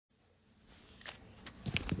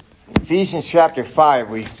Ephesians chapter 5.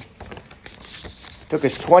 We took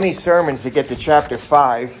us 20 sermons to get to chapter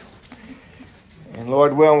 5. And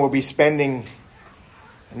Lord willing, we'll be spending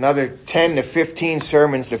another 10 to 15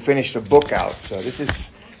 sermons to finish the book out. So this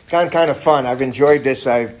is kind of fun. I've enjoyed this.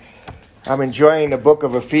 I'm enjoying the book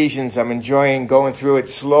of Ephesians. I'm enjoying going through it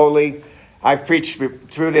slowly. I've preached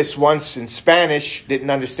through this once in Spanish. Didn't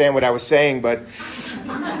understand what I was saying, but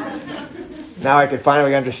now I can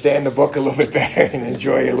finally understand the book a little bit better and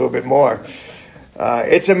enjoy it a little bit more.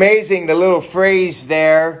 It's amazing, the little phrase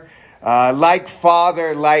there, like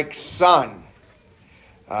father, like son.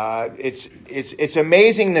 It's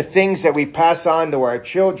amazing the things that we pass on to our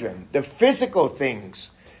children, the physical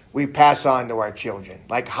things we pass on to our children,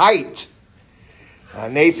 like height.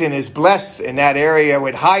 Nathan is blessed in that area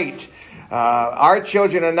with height. Our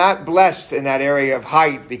children are not blessed in that area of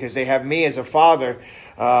height because they have me as a father.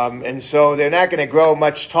 And so they're not going to grow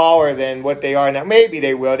much taller than what they are now. Maybe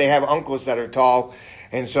they will. They have uncles that are tall,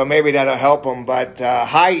 and so maybe that'll help them. But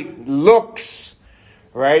height, looks,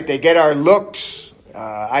 right? They get our looks.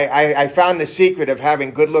 I found the secret of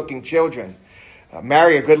having good-looking children.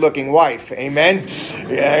 Marry a good-looking wife. Amen?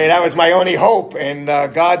 Yeah, that was my only hope, and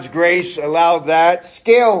God's grace allowed that.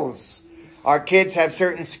 Skills. Our kids have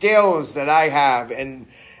certain skills that I have, and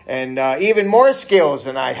even more skills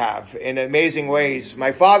than I have in amazing ways.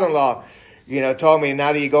 My father-in-law, told me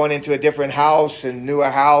now that you're going into a different house and newer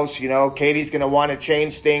house, Katie's going to want to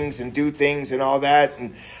change things and do things and all that.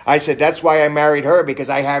 And I said, that's why I married her, because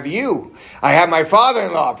I have you. I have my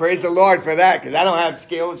father-in-law. Praise the Lord for that, because I don't have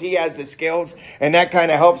skills. He has the skills. And that kind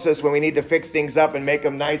of helps us when we need to fix things up and make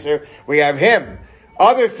them nicer. We have him.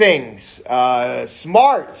 Other things,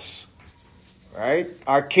 smarts, right?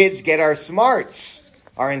 Our kids get our smarts.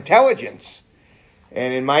 Our intelligence.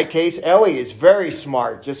 And in my case, Ellie is very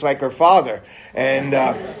smart, just like her father. And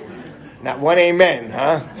not one amen,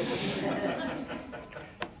 huh?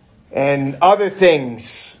 And other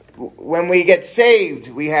things. When we get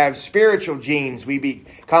saved, we have spiritual genes. We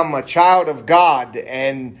become a child of God.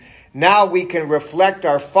 And now we can reflect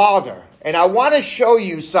our Father. And I want to show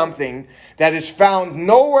you something that is found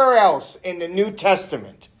nowhere else in the New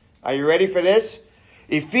Testament. Are you ready for this?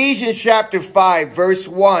 Ephesians chapter 5 verse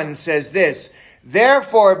 1 says this,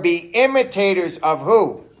 therefore be imitators of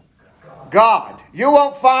who? God. You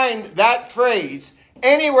won't find that phrase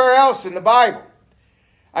anywhere else in the Bible.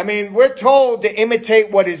 I mean, we're told to imitate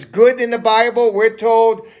what is good in the Bible. We're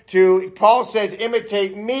told Paul says,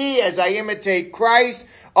 imitate me as I imitate Christ.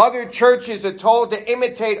 Other churches are told to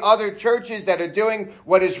imitate other churches that are doing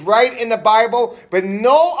what is right in the Bible. But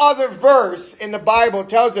no other verse in the Bible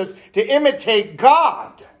tells us to imitate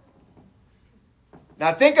God.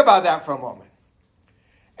 Now think about that for a moment.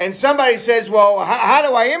 And somebody says, well, how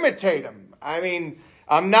do I imitate him? I mean,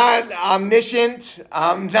 I'm not omniscient.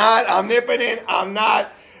 I'm not omnipotent. I'm not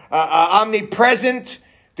omnipresent.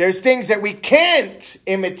 There's things that we can't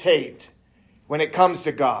imitate when it comes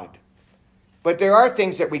to God. But there are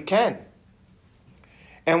things that we can.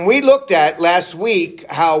 And we looked at last week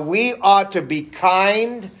how we ought to be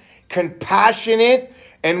kind, compassionate,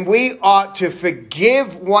 and we ought to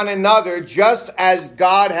forgive one another just as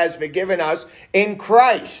God has forgiven us in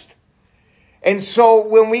Christ. And so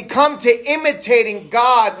when we come to imitating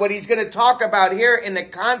God, what he's going to talk about here in the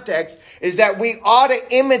context is that we ought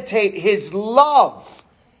to imitate his love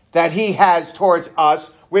that he has towards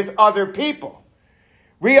us with other people.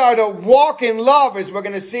 We are to walk in love, as we're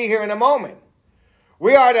going to see here in a moment.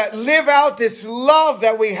 We are to live out this love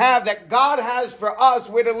that we have, that God has for us.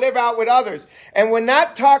 We're to live out with others. And we're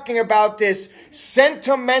not talking about this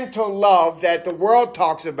sentimental love that the world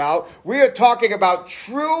talks about. We are talking about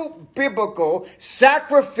true biblical,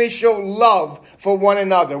 sacrificial love for one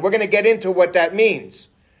another. We're going to get into what that means.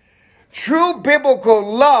 True biblical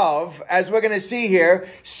love, as we're going to see here,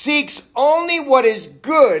 seeks only what is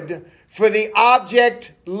good for the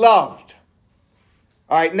object loved.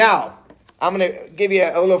 All right, now, I'm going to give you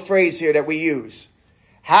a little phrase here that we use.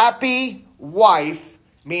 Happy wife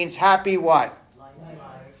means happy what? Life.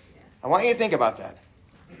 I want you to think about that.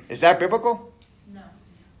 Is that biblical?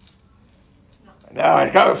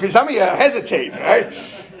 No, some of you are hesitating, right?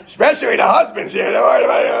 Especially the husbands here.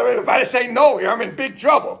 If I say no here, I'm in big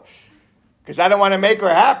trouble. Because I don't want to make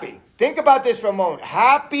her happy. Think about this for a moment.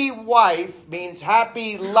 Happy wife means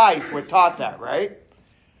happy life. We're taught that, right?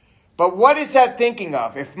 But what is that thinking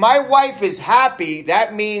of? If my wife is happy,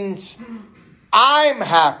 that means I'm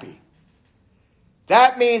happy.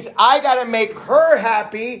 That means I got to make her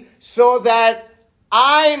happy so that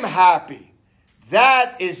I'm happy.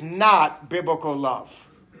 That is not biblical love.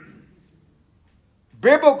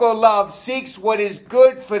 Biblical love seeks what is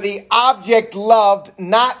good for the object loved,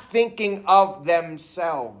 not thinking of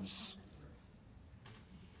themselves.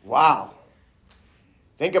 Wow.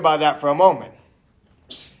 Think about that for a moment.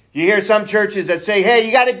 You hear some churches that say, hey,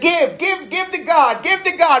 you got to give to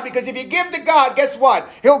God, because if you give to God, guess what?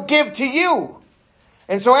 He'll give to you.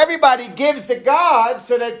 And so everybody gives to God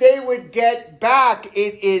so that they would get back.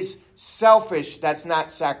 It is selfish. That's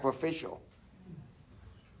not sacrificial.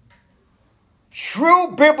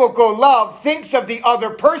 True biblical love thinks of the other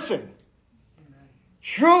person.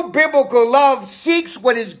 True biblical love seeks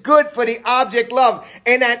what is good for the object loved.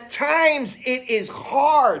 And at times it is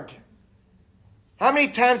hard. How many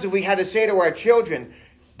times have we had to say to our children,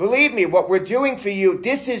 believe me, what we're doing for you,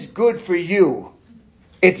 this is good for you.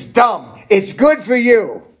 It's dumb. It's good for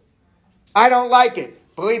you. I don't like it.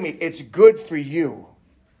 Believe me, it's good for you.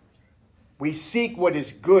 We seek what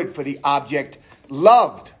is good for the object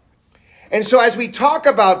loved. And so as we talk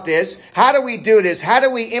about this, how do we do this? How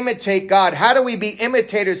do we imitate God? How do we be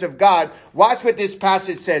imitators of God? Watch what this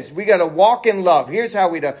passage says. We got to walk in love. Here's how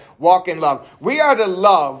we to walk in love. We are to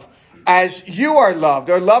love as you are loved,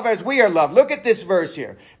 or love as we are loved. Look at this verse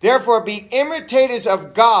here. Therefore, be imitators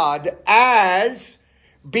of God as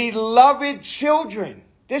beloved children.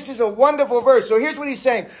 This is a wonderful verse. So here's what he's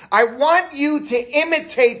saying. I want you to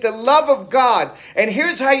imitate the love of God. And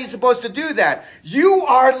here's how you're supposed to do that. You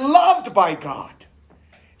are loved by God.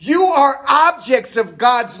 You are objects of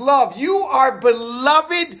God's love. You are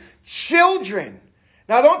beloved children.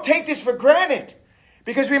 Now don't take this for granted.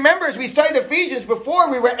 Because remember, as we studied Ephesians before,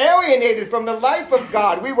 we were alienated from the life of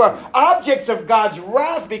God. We were objects of God's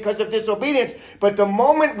wrath because of disobedience. But the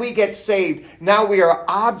moment we get saved, now we are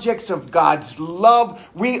objects of God's love.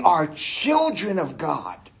 We are children of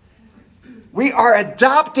God. We are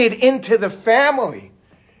adopted into the family.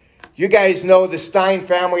 You guys know the Stein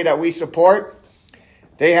family that we support?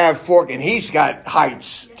 They have four, and he's got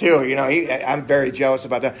heights too. You know, I'm very jealous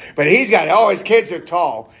about that. But he's got, his kids are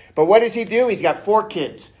tall. But what does he do? He's got 4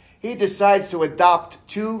 kids. He decides to adopt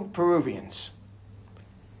 2 Peruvians.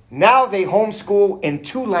 Now they homeschool in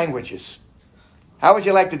 2 languages. How would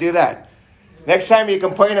you like to do that? Next time you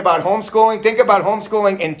complain about homeschooling, think about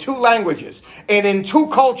homeschooling in 2 languages and in 2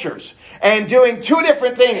 cultures and doing 2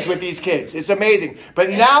 different things with these kids. It's amazing.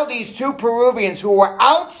 But now these 2 Peruvians who were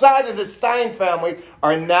outside of the Stein family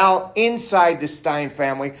are now inside the Stein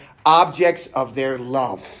family, objects of their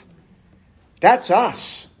love. That's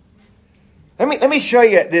us. Let me show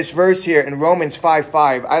you this verse here in Romans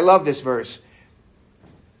 5:5. I love this verse.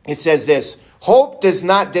 It says this, hope does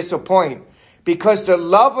not disappoint, because the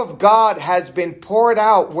love of God has been poured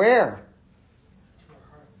out where?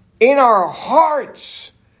 In our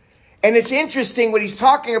hearts. And it's interesting what he's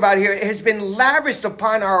talking about here. It has been lavished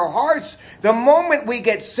upon our hearts. The moment we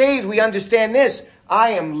get saved, we understand this.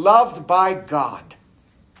 I am loved by God.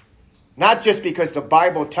 Not just because the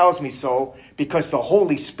Bible tells me so, because the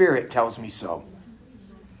Holy Spirit tells me so.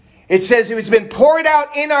 It says it's been poured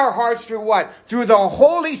out in our hearts through what? Through the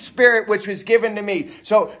Holy Spirit, which was given to me.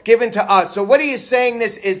 So given to us. So what he is saying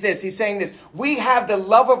is this. He's saying this. We have the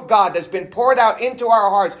love of God that's been poured out into our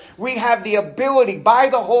hearts. We have the ability by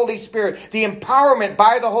the Holy Spirit, the empowerment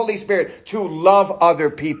by the Holy Spirit to love other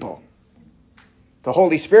people. The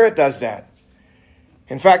Holy Spirit does that.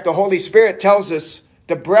 In fact, the Holy Spirit tells us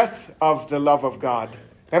the breadth of the love of God.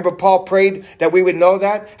 Remember, Paul prayed that we would know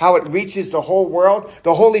that, how it reaches the whole world.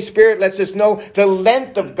 The Holy Spirit lets us know the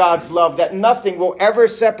length of God's love, that nothing will ever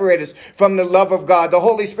separate us from the love of God. The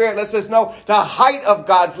Holy Spirit lets us know the height of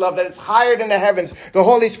God's love, that it's higher than the heavens. The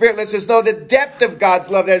Holy Spirit lets us know the depth of God's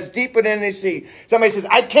love, that is deeper than the sea. Somebody says,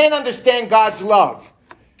 I can't understand God's love.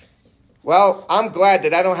 Well, I'm glad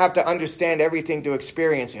that I don't have to understand everything to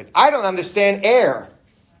experience it. I don't understand air.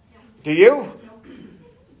 Do you?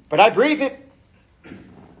 But I breathe it.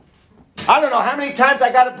 I don't know how many times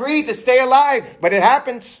I got to breathe to stay alive, but it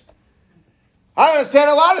happens. I don't understand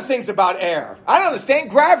a lot of things about air. I don't understand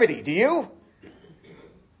gravity. Do you?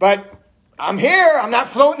 But I'm here. I'm not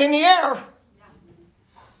floating in the air.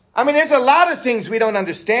 I mean, there's a lot of things we don't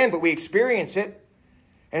understand, but we experience it.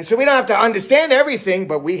 And so we don't have to understand everything,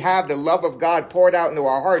 but we have the love of God poured out into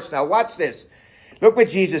our hearts. Now watch this. Look what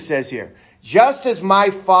Jesus says here. Just as my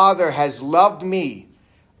Father has loved me,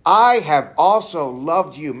 I have also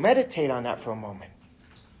loved you. Meditate on that for a moment.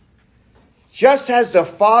 Just as the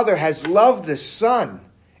Father has loved the Son,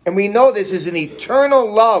 and we know this is an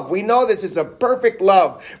eternal love. We know this is a perfect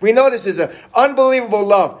love. We know this is an unbelievable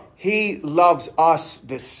love. He loves us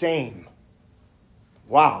the same.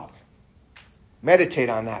 Wow. Meditate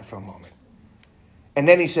on that for a moment. And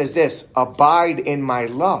then he says this, abide in my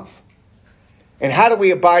love. And how do we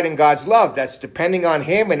abide in God's love? That's depending on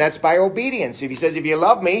him, and that's by obedience. If he says, if you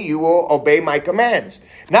love me, you will obey my commands.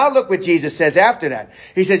 Now look what Jesus says after that.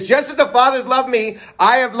 He says, just as the Father's loved me,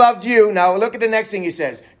 I have loved you. Now look at the next thing he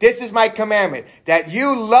says. This is my commandment, that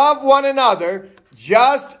you love one another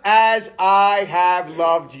just as I have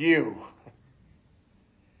loved you.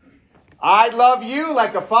 I love you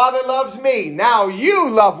like the Father loves me. Now you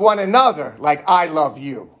love one another like I love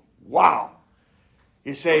you. Wow.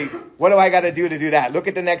 You say, what do I got to do that? Look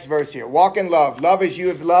at the next verse here. Walk in love. Love as you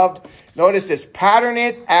have loved. Notice this. Pattern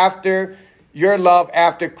it after your love,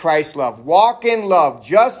 after Christ's love. Walk in love,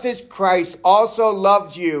 just as Christ also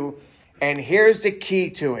loved you. And here's the key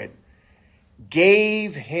to it.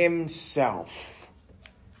 Gave himself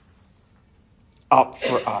up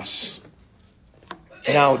for us.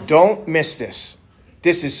 Now, don't miss this.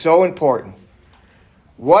 This is so important.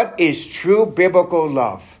 What is true biblical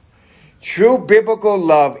love? True biblical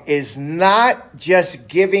love is not just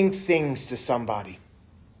giving things to somebody.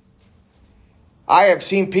 I have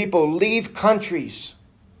seen people leave countries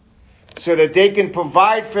so that they can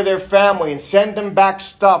provide for their family and send them back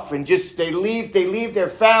stuff, and just they leave their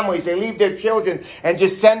families, they leave their children and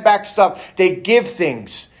just send back stuff. They give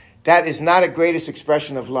things. That is not a greatest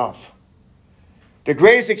expression of love. The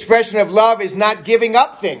greatest expression of love is not giving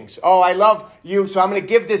up things. Oh, I love you, so I'm going to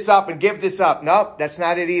give this up and give this up. Nope, that's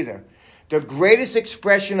not it either. The greatest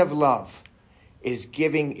expression of love is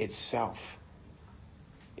giving itself,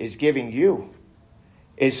 is giving you,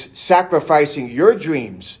 is sacrificing your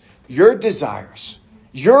dreams, your desires,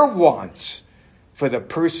 your wants for the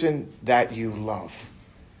person that you love.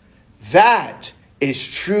 That is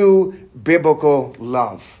true biblical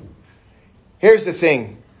love. Here's the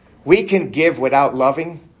thing. We can give without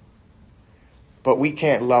loving, but we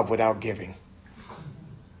can't love without giving.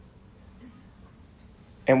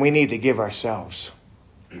 And we need to give ourselves.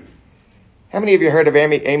 How many of you heard of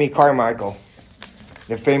Amy Carmichael,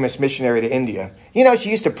 the famous missionary to India? You know,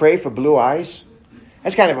 she used to pray for blue eyes.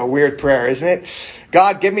 That's kind of a weird prayer, isn't it?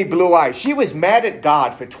 God, give me blue eyes. She was mad at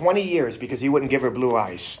God for 20 years because he wouldn't give her blue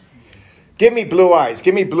eyes. Give me blue eyes.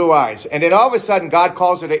 Give me blue eyes. And then all of a sudden, God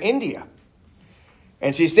calls her to India.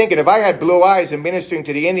 And she's thinking, if I had blue eyes and ministering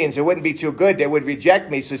to the Indians, it wouldn't be too good. They would reject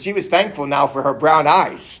me. So she was thankful now for her brown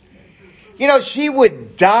eyes. You know, she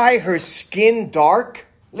would dye her skin dark.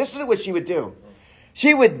 Listen to what she would do.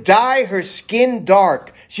 She would dye her skin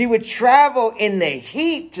dark. She would travel in the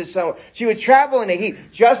heat She would travel in the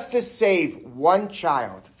heat just to save one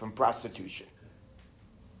child from prostitution.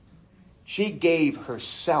 She gave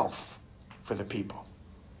herself for the people,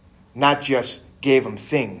 not just gave them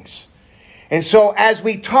things. And so as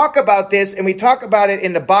we talk about this, and we talk about it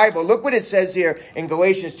in the Bible, look what it says here in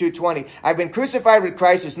Galatians 2:20. I've been crucified with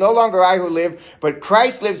Christ. It's no longer I who live, but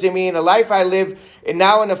Christ lives in me. In the life I live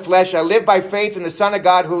now in the flesh, I live by faith in the Son of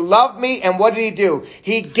God who loved me. And what did he do?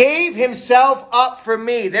 He gave himself up for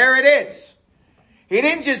me. There it is. He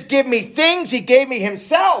didn't just give me things. He gave me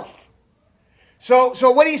himself. So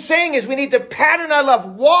what he's saying is we need to pattern our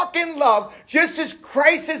love, walk in love, just as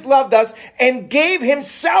Christ has loved us and gave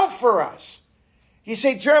himself for us. You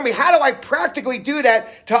say, Jeremy, how do I practically do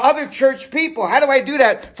that to other church people? How do I do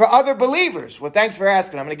that for other believers? Well, thanks for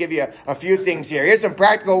asking. I'm going to give you a few things here. Here's some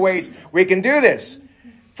practical ways we can do this.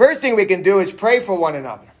 First thing we can do is pray for one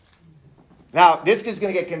another. Now, this is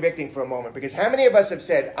going to get convicting for a moment, because how many of us have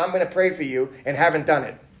said, I'm going to pray for you, and haven't done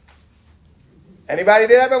it? Anybody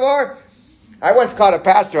did that before? I once caught a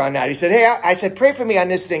pastor on that. He said, hey, I said, pray for me on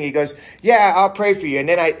this thing. He goes, yeah, I'll pray for you. And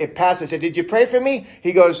then it passed. I said, did you pray for me?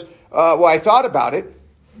 He goes, well, I thought about it.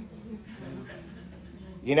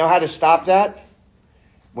 You know how to stop that?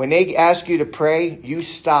 When they ask you to pray, you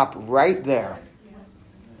stop right there.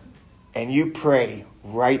 And you pray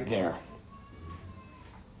right there.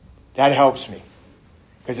 That helps me.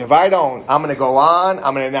 Because if I don't, I'm going to go on.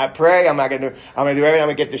 I'm going to not pray. I'm going to do everything. I'm going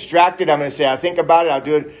to get distracted. I'm going to say, I'll think about it. I'll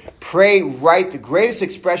do it. Pray right. The greatest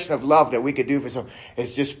expression of love that we could do for someone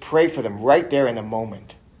is just pray for them right there in the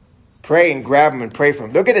moment. Pray and grab them and pray for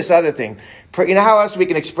them. Look at this other thing. Pray, you know how else we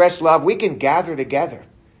can express love? We can gather together.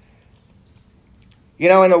 You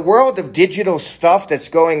know, in the world of digital stuff that's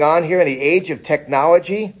going on here in the age of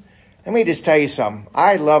technology, let me just tell you something.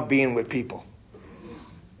 I love being with people.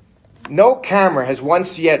 No camera has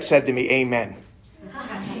once yet said to me, amen.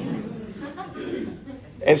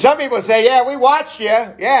 And some people say, yeah, we watched you.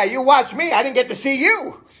 Yeah, you watched me. I didn't get to see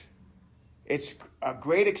you. It's a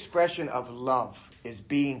great expression of love is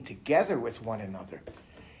being together with one another.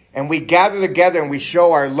 And we gather together and we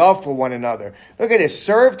show our love for one another. Look at this.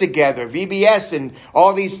 Serve together. VBS and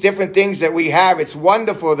all these different things that we have. It's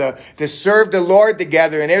wonderful to serve the Lord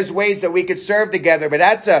together. And there's ways that we could serve together. But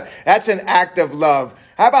that's an act of love.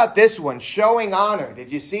 How about this one? Showing honor.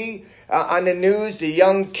 Did you see on the news the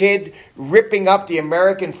young kid ripping up the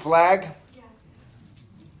American flag? Yes.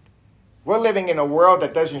 We're living in a world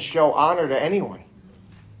that doesn't show honor to anyone.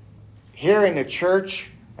 Here in the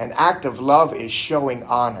church, an act of love is showing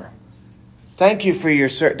honor. Thank you for your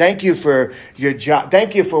job.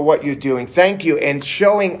 Thank you for what you're doing. Thank you, and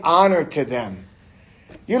showing honor to them.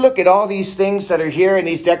 You look at all these things that are here in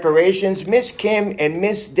these decorations. Miss Kim and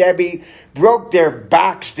Miss Debbie broke their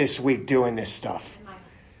backs this week doing this stuff.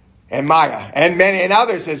 And Maya. And many and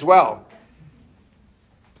others as well.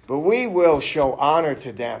 But we will show honor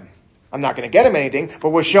to them. I'm not going to get them anything,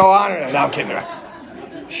 but we'll show honor to them. No, I'm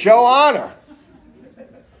kidding. Show honor.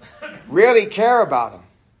 Really care about them.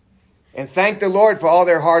 And thank the Lord for all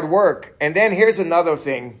their hard work. And then here's another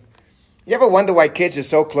thing. You ever wonder why kids are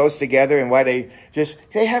so close together and why they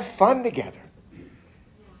have fun together?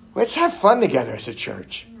 Let's have fun together as a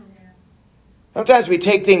church. Sometimes we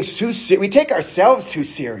take things we take ourselves too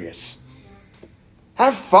serious.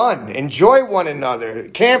 Have fun. Enjoy one another.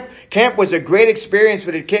 Camp was a great experience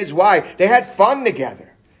for the kids. Why? They had fun together.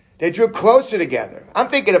 They drew closer together. I'm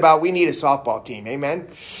thinking about we need a softball team. Amen?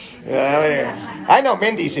 I know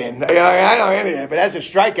Mindy's in. I know Mindy's in, but that's a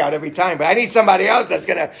strikeout every time. But I need somebody else that's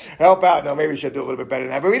going to help out. No, maybe we should do a little bit better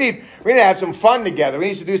than that. But we need to have some fun together. We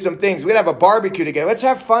need to do some things. We're going to have a barbecue together. Let's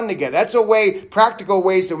have fun together. That's practical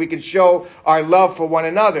ways that we can show our love for one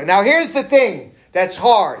another. Now, here's the thing that's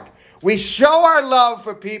hard. We show our love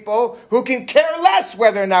for people who can care less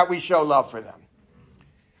whether or not we show love for them.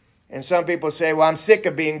 And some people say, well, I'm sick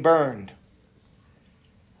of being burned.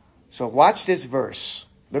 So watch this verse.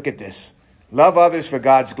 Look at this. Love others for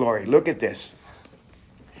God's glory. Look at this.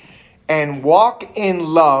 And walk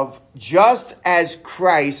in love just as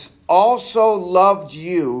Christ also loved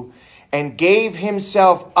you and gave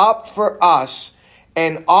himself up for us,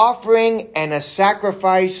 an offering and a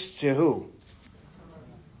sacrifice to who?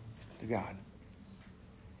 To God.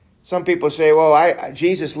 Some people say, well,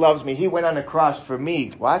 Jesus loves me. He went on the cross for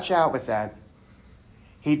me. Watch out with that.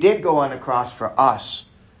 He did go on the cross for us,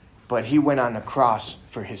 but he went on the cross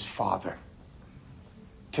for his Father,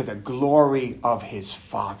 to the glory of his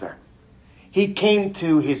Father. He came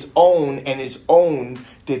to his own, and his own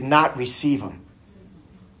did not receive him.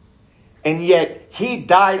 And yet he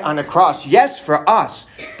died on the cross, yes, for us,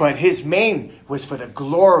 but his main was for the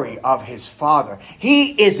glory of his Father.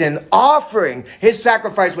 He is an offering. His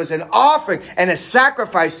sacrifice was an offering and a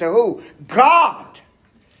sacrifice to who? God.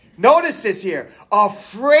 Notice this here, a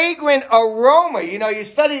fragrant aroma. You know, you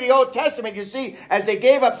study the Old Testament, you see, as they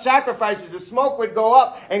gave up sacrifices, the smoke would go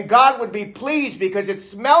up and God would be pleased because it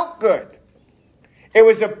smelled good. It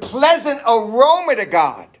was a pleasant aroma to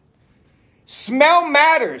God. Smell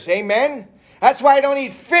matters, amen? That's why I don't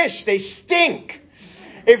eat fish. They stink.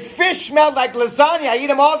 If fish smelled like lasagna, I eat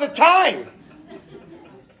them all the time.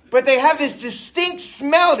 But they have this distinct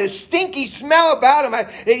smell, this stinky smell about them.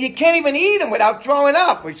 You can't even eat them without throwing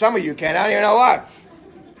up. Well, some of you can. I don't even know why.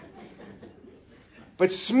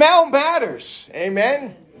 But smell matters,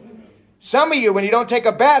 amen? Some of you, when you don't take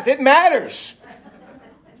a bath, it matters.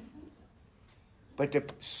 But the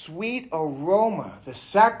sweet aroma, the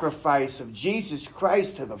sacrifice of Jesus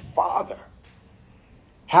Christ to the Father,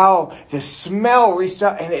 how the smell reached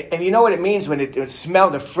out, and you know what it means when it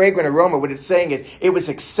smelled, the fragrant aroma, what it's saying is it was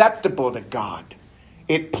acceptable to God.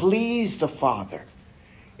 It pleased the Father.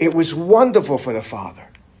 It was wonderful for the Father.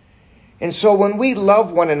 And so when we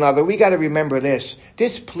love one another, we got to remember this.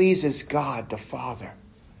 This pleases God the Father.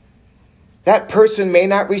 That person may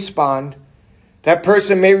not respond. That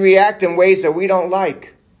person may react in ways that we don't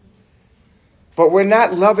like. But we're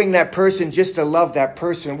not loving that person just to love that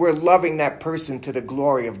person. We're loving that person to the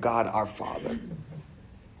glory of God our Father.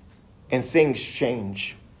 And things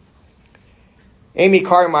change. Amy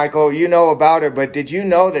Carmichael, you know about her, but did you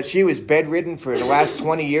know that she was bedridden for the last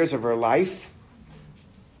 20 years of her life?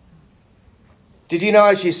 Did you know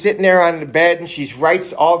as she's sitting there on the bed and she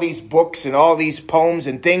writes all these books and all these poems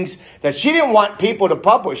and things that she didn't want people to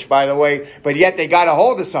publish, by the way, but yet they got a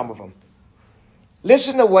hold of some of them.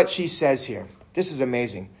 Listen to what she says here. This is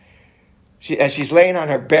amazing. As she's laying on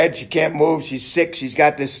her bed, she can't move, she's sick, she's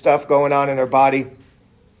got this stuff going on in her body.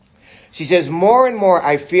 She says, more and more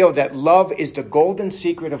I feel that love is the golden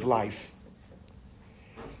secret of life.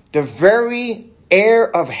 The very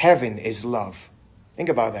air of heaven is love. Think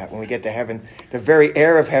about that when we get to heaven. The very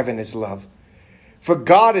air of heaven is love. For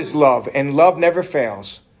God is love, and love never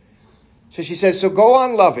fails. So she says, so go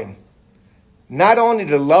on loving, not only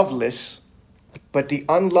the loveless, but the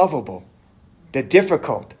unlovable, the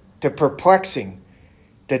difficult, the perplexing,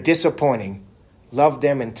 the disappointing. Love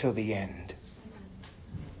them until the end.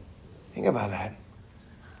 Think about that.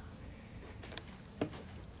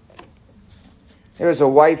 There was a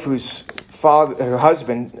wife whose her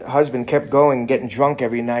husband kept going, getting drunk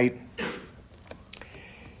every night.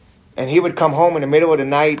 And he would come home in the middle of the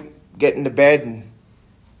night, get into bed, and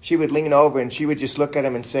she would lean over and she would just look at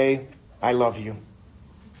him and say, I love you.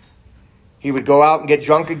 He would go out and get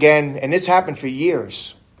drunk again, and this happened for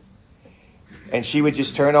years. And she would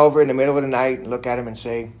just turn over in the middle of the night and look at him and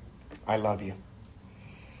say, I love you.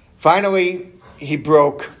 Finally, he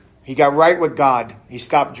broke. He got right with God. He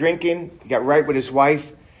stopped drinking. He got right with his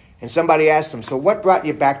wife. And somebody asked him, so what brought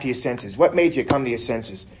you back to your senses? What made you come to your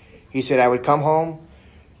senses? He said, I would come home,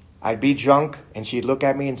 I'd be drunk, and she'd look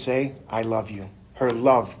at me and say, I love you. Her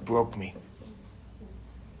love broke me.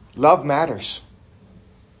 Love matters.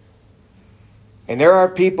 And there are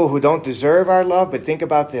people who don't deserve our love, but think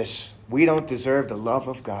about this. We don't deserve the love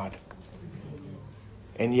of God.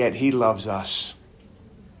 And yet he loves us.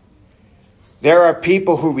 There are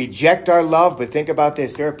people who reject our love, but think about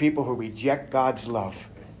this. There are people who reject God's love,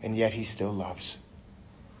 and yet he still loves.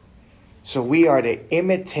 So we are to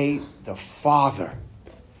imitate the Father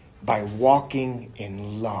by walking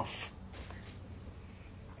in love.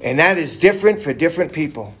 And that is different for different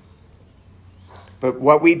people. But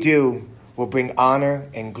what we do will bring honor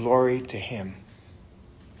and glory to him.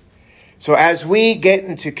 So as we get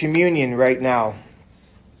into communion right now,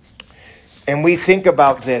 and we think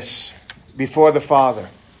about this before the Father,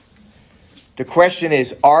 the question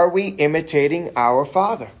is, are we imitating our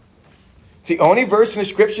Father? It's the only verse in the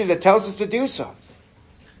Scripture that tells us to do so.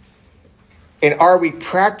 And are we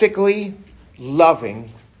practically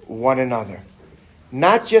loving one another?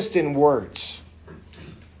 Not just in words,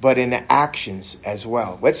 but in actions as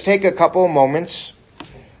well. Let's take a couple of moments.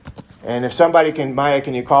 And if somebody can, Maya,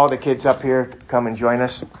 can you call the kids up here to come and join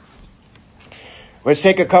us? Let's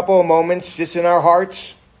take a couple of moments just in our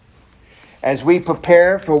hearts as we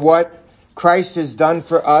prepare for what Christ has done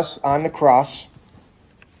for us on the cross.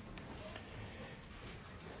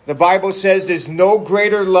 The Bible says there's no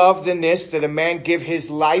greater love than this, that a man give his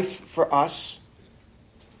life for us.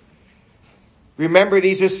 Remember,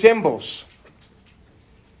 these are symbols.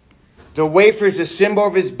 The wafer is a symbol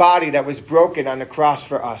of his body that was broken on the cross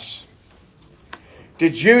for us. The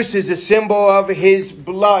juice is a symbol of his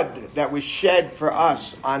blood that was shed for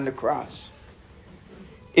us on the cross.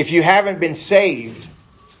 If you haven't been saved,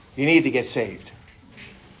 you need to get saved.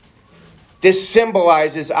 This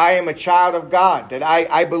symbolizes I am a child of God, that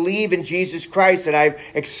I believe in Jesus Christ, that I've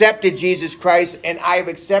accepted Jesus Christ, and I've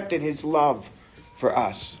accepted his love for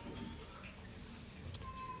us.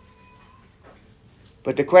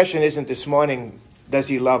 But the question isn't this morning, does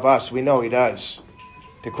he love us? We know he does.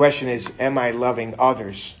 The question is, am I loving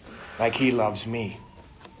others like he loves me?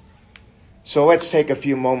 So let's take a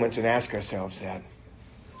few moments and ask ourselves that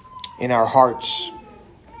in our hearts.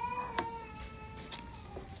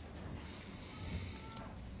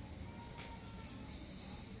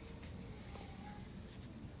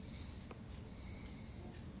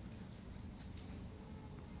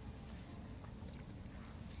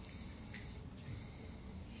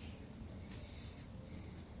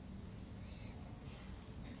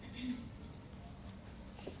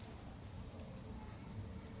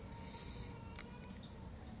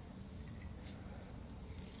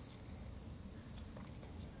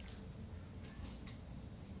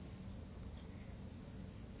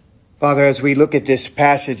 Father, as we look at this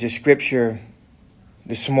passage of Scripture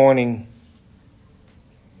this morning,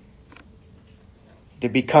 to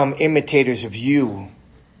become imitators of you,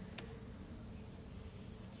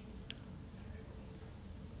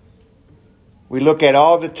 we look at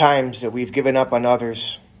all the times that we've given up on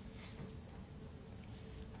others,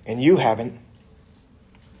 and you haven't.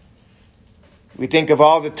 We think of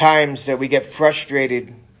all the times that we get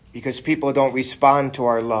frustrated because people don't respond to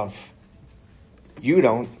our love. You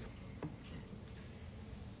don't.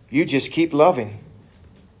 You just keep loving.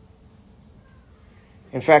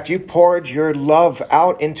 In fact, you poured your love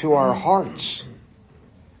out into our hearts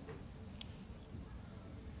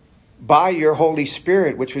by your Holy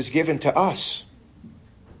Spirit, which was given to us.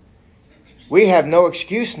 We have no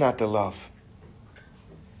excuse not to love.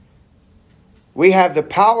 We have the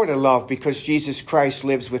power to love because Jesus Christ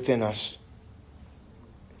lives within us.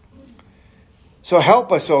 So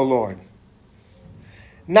help us, O Lord.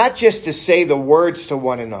 Not just to say the words to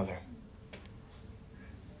one another,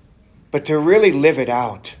 but to really live it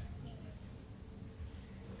out.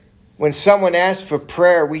 when someone asks for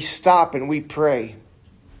prayer, we stop and we pray.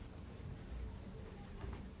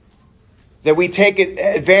 That we take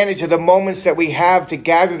advantage of the moments that we have to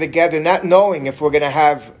gather together, not knowing if we're going to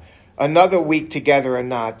have another week together or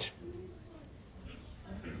not.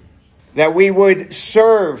 That we would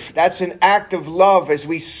serve. That's an act of love as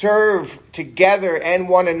we serve together and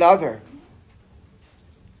one another.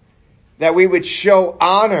 That we would show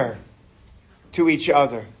honor to each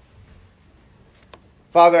other.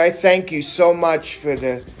 Father, I thank you so much for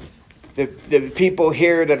the people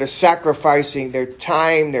here that are sacrificing their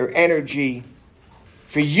time, their energy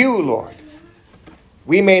for you, Lord.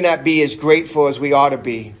 We may not be as grateful as we ought to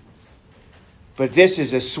be, but this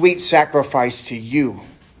is a sweet sacrifice to you.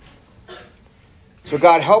 So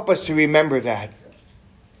God, help us to remember that.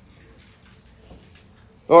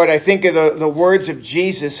 Lord, I think of the words of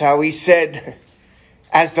Jesus, how he said,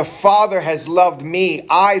 as the Father has loved me,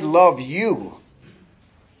 I love you.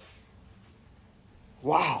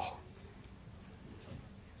 Wow.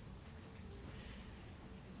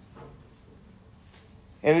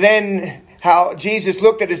 And then how Jesus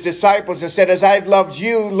looked at his disciples and said, as I've loved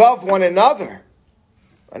you, love one another.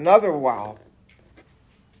 Another wow.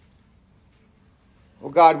 Oh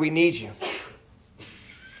God, we need you.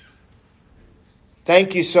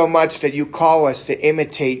 Thank you so much that you call us to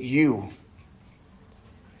imitate you.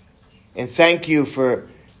 And thank you for,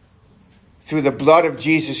 through the blood of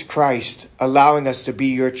Jesus Christ, allowing us to be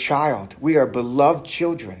your child. We are beloved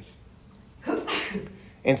children.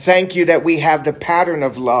 And thank you that we have the pattern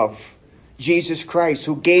of love, Jesus Christ,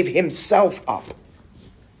 who gave himself up.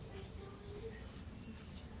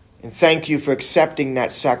 And thank you for accepting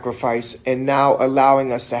that sacrifice and now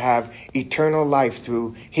allowing us to have eternal life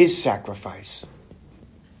through his sacrifice.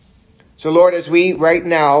 So Lord, as we right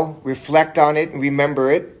now reflect on it and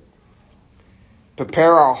remember it,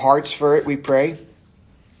 prepare our hearts for it, we pray.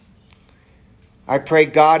 I pray,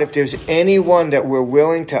 God, if there's anyone that we're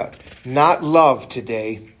willing to not love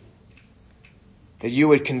today, that you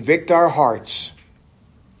would convict our hearts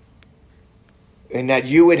and that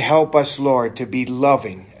you would help us, Lord, to be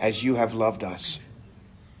loving as you have loved us.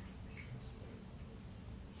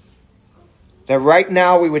 That right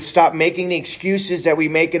now we would stop making the excuses that we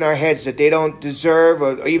make in our heads that they don't deserve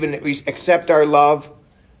or even accept our love,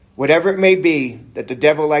 whatever it may be that the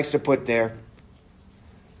devil likes to put there.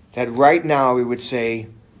 That right now we would say,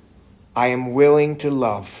 I am willing to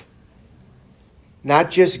love.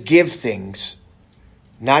 Not just give things,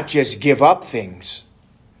 not just give up things,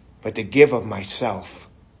 but to give of myself.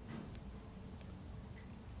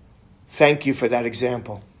 Thank you for that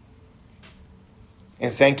example.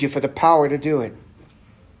 And thank you for the power to do it.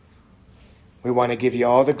 We want to give you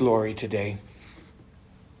all the glory today.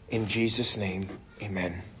 In Jesus' name,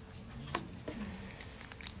 amen.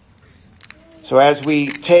 So as we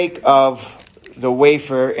take of the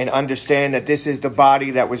wafer and understand that this is the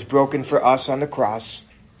body that was broken for us on the cross,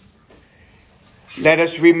 let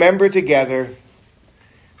us remember together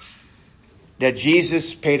that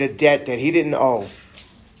Jesus paid a debt that he didn't owe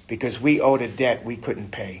because we owed a debt we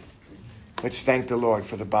couldn't pay. Let's thank the Lord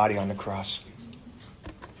for the body on the cross.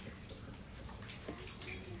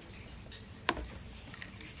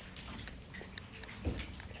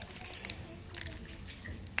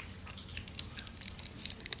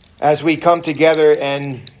 As we come together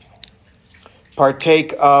and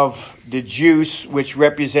partake of the juice, which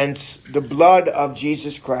represents the blood of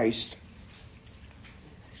Jesus Christ,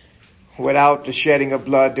 without the shedding of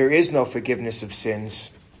blood, there is no forgiveness of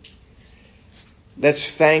sins.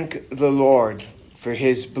 Let's thank the Lord for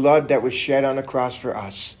his blood that was shed on the cross for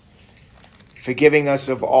us, forgiving us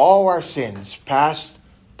of all our sins, past,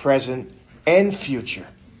 present, and future,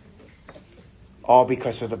 all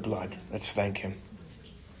because of the blood. Let's thank him.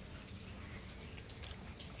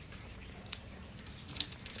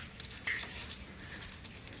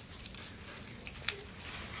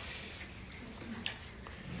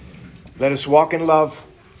 Let us walk in love,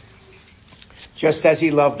 just as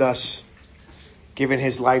he loved us, giving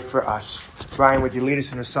his life for us. Brian, would you lead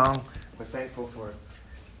us in a song? We're thankful for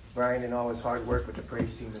Brian and all his hard work with the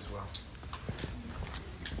praise team as well.